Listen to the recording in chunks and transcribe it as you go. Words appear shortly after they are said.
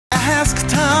Ask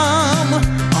Tom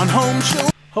on Home Show.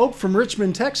 Hope from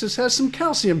Richmond, Texas has some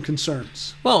calcium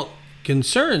concerns. Well,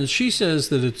 concerns, she says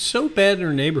that it's so bad in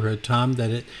her neighborhood, Tom,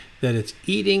 that it's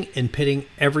eating and pitting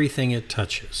everything it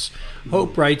touches.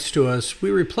 Hope writes to us, we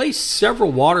replaced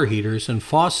several water heaters and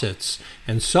faucets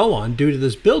and so on due to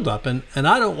this buildup, and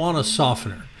I don't want a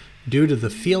softener due to the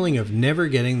feeling of never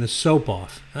getting the soap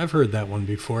off. I've heard that one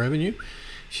before, haven't you?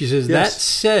 She says, Yes. That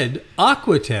said,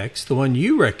 Aquatex, the one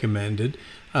you recommended,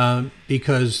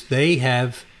 because they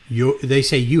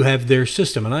say you have their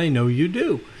system, and I know you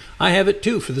do. I have it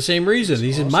too for the same reason.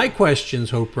 He said, my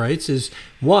questions, Hope writes, is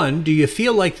 1, do you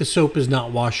feel like the soap is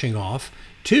not washing off?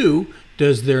 2,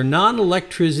 does their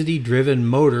non-electricity driven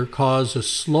motor cause a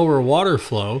slower water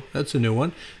flow? That's a new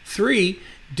one. 3,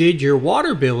 did your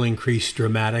water bill increase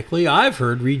dramatically? I've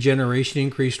heard regeneration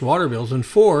increased water bills. And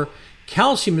 4,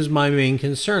 calcium is my main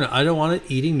concern. I don't want it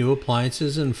eating new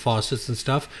appliances and faucets and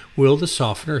stuff. Will the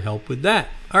softener help with that?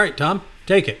 All right, Tom,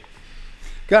 take it.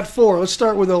 Got 4. Let's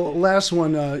start with the last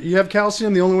one. You have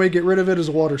calcium. The only way to get rid of it is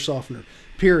a water softener,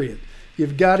 period.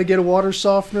 You've got to get a water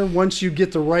softener. Once you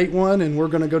get the right one, and we're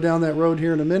going to go down that road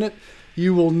here in a minute,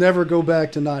 you will never go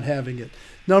back to not having it.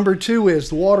 Number 2 is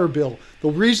the water bill.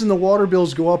 The reason the water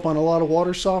bills go up on a lot of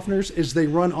water softeners is they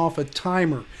run off a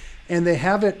timer, and they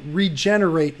have it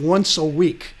regenerate once a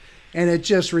week. And it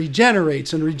just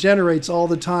regenerates and regenerates all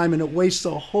the time, and it wastes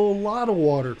a whole lot of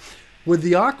water. With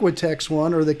the Aquatex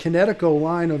one, or the Kinetico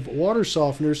line of water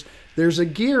softeners, there's a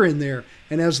gear in there.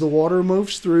 And as the water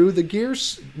moves through, the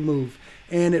gears move.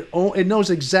 And it knows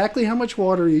exactly how much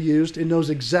water you used. It knows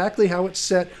exactly how it's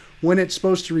set when it's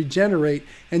supposed to regenerate.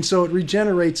 And so it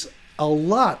regenerates a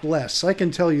lot less. I can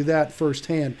tell you that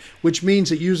firsthand, which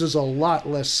means it uses a lot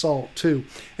less salt too.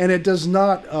 And it does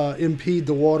not impede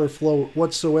the water flow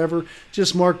whatsoever.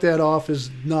 Just mark that off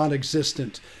as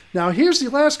non-existent. Now, here's the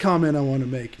last comment I want to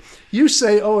make. You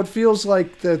say, oh, it feels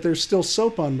like that there's still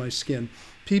soap on my skin.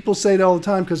 People say it all the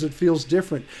time because it feels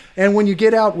different. And when you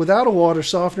get out without a water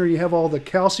softener, you have all the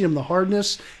calcium, the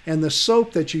hardness, and the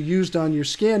soap that you used on your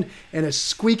skin, and it's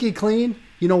squeaky clean.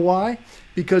 You know why?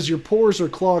 Because your pores are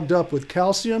clogged up with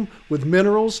calcium, with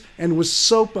minerals, and with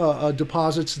soap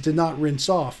deposits that did not rinse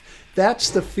off. That's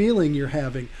the feeling you're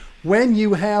having. When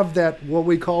you have that, what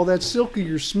we call that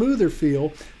silkier, smoother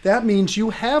feel, that means you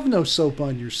have no soap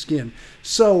on your skin.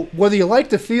 So whether you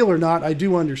like the feel or not, I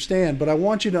do understand, but I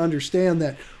want you to understand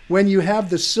that when you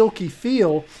have the silky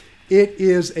feel, it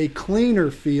is a cleaner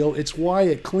feel. It's why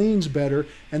it cleans better,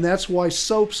 and that's why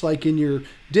soaps, like in your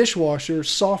dishwasher,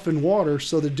 soften water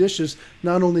so the dishes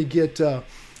not only get the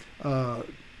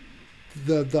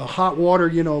hot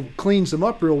water, cleans them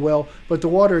up real well, but the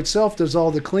water itself does all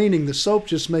the cleaning. The soap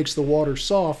just makes the water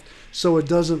soft so it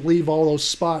doesn't leave all those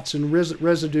spots and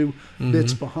residue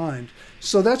bits behind.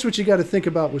 So that's what you got to think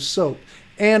about with soap.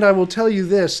 And I will tell you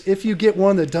this, if you get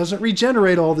one that doesn't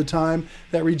regenerate all the time,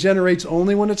 that regenerates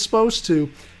only when it's supposed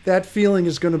to, that feeling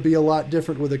is going to be a lot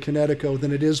different with a Kinetico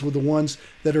than it is with the ones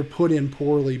that are put in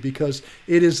poorly, because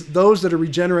it is those that are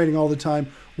regenerating all the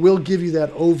time will give you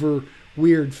that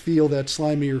weird feel, that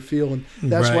slimier feel, and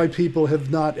that's why people have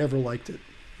not ever liked it.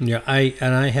 Yeah,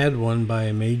 I had one by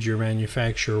a major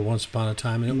manufacturer once upon a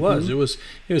time, and it was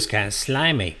kind of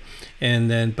slimy,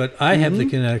 but I have the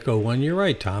Kinetico one. You're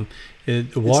right, Tom. The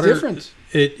water, it's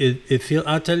different.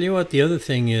 I'll tell you what. The other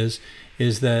thing is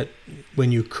that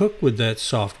when you cook with that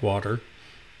soft water,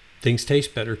 things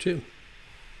taste better too.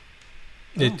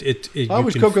 I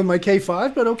was cooking with my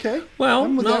K5, but okay. Well,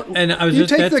 no, and I was you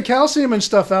take the calcium and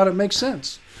stuff out, it makes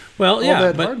sense. Well, all yeah,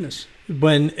 that but hardness.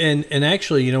 And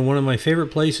actually, one of my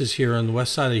favorite places here on the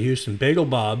west side of Houston, Bagel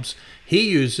Bob's, he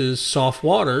uses soft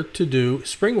water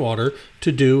spring water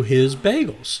to do his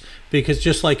bagels, because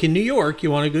just like in New York,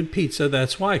 you want a good pizza.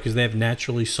 That's why, because they have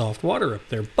naturally soft water up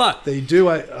there. But they do.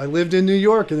 I lived in New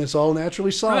York, and it's all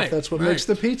naturally soft. Right, that's what makes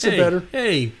the pizza better.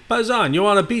 Hey, Pazan, you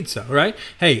want a pizza, right?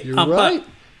 Hey, you're right.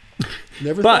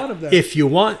 Never thought of that. If you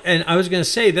want, and I was going to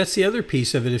say, that's the other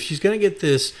piece of it. If she's going to get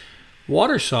this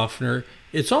water softener,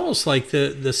 it's almost like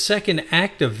the second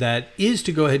act of that is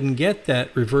to go ahead and get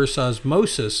that reverse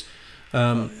osmosis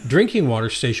drinking water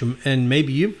station, and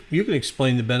maybe you can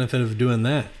explain the benefit of doing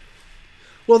that.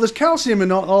 Well, there's calcium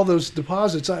in all those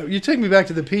deposits. You take me back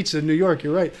to the pizza in New York.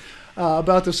 You're right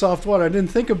about the soft water. I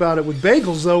didn't think about it. With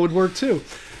bagels, though, it would work too.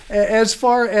 As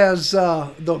far as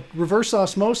the reverse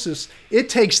osmosis, it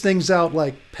takes things out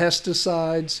like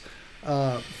pesticides,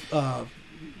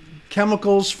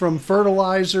 chemicals from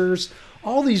fertilizers,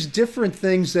 all these different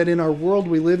things that in our world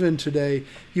we live in today,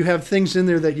 you have things in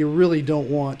there that you really don't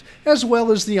want, as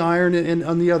well as the iron and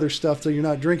on the other stuff that you're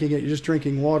not drinking it, you're just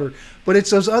drinking water. But it's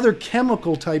those other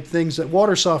chemical type things that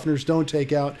water softeners don't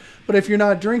take out. But if you're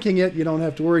not drinking it, you don't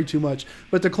have to worry too much.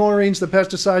 But the chlorines, the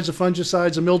pesticides, the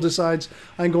fungicides, the mildicides,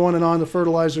 I can go on and on, the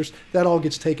fertilizers, that all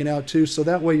gets taken out too. So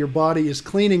that way your body is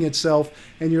cleaning itself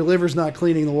and your liver's not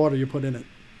cleaning the water you put in it.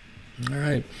 All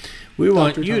right. We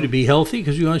want you to be healthy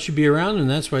because we want you to be around, and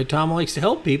that's why Tom likes to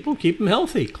help people, keep them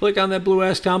healthy. Click on that blue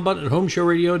Ask Tom button at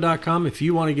HomeShowRadio.com if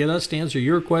you want to get us to answer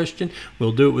your question.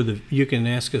 We'll do it you can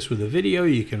ask us with a video,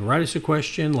 you can write us a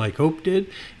question like Hope did,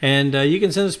 and you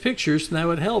can send us pictures, and that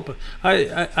would help.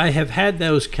 I have had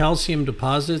those calcium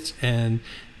deposits, and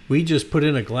we just put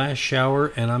in a glass shower,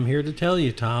 and I'm here to tell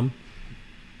you, Tom,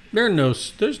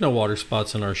 there's no water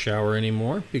spots in our shower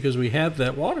anymore because we have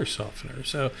that water softener.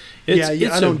 So it's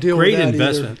I don't a deal great with that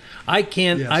investment.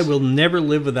 Either. I will never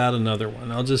live without another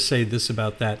one. I'll just say this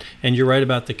about that. And you're right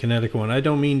about the Kinetic one. I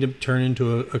don't mean to turn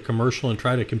into a commercial and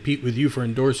try to compete with you for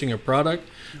endorsing a product,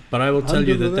 but I will tell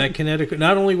you that Kinetic,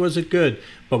 not only was it good,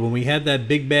 but when we had that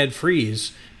big bad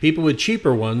freeze, people with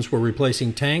cheaper ones were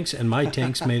replacing tanks, and my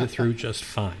tanks made it through just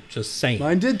fine. Just saying.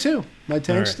 Mine did too. My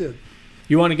tanks did.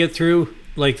 You want to get through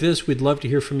like this? We'd love to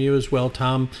hear from you as well,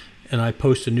 Tom. And I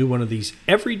post a new one of these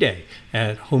every day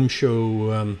at Home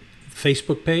Show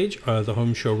Facebook page, the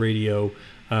Home Show Radio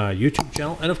YouTube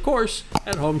channel, and of course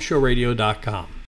at HomeShowRadio.com.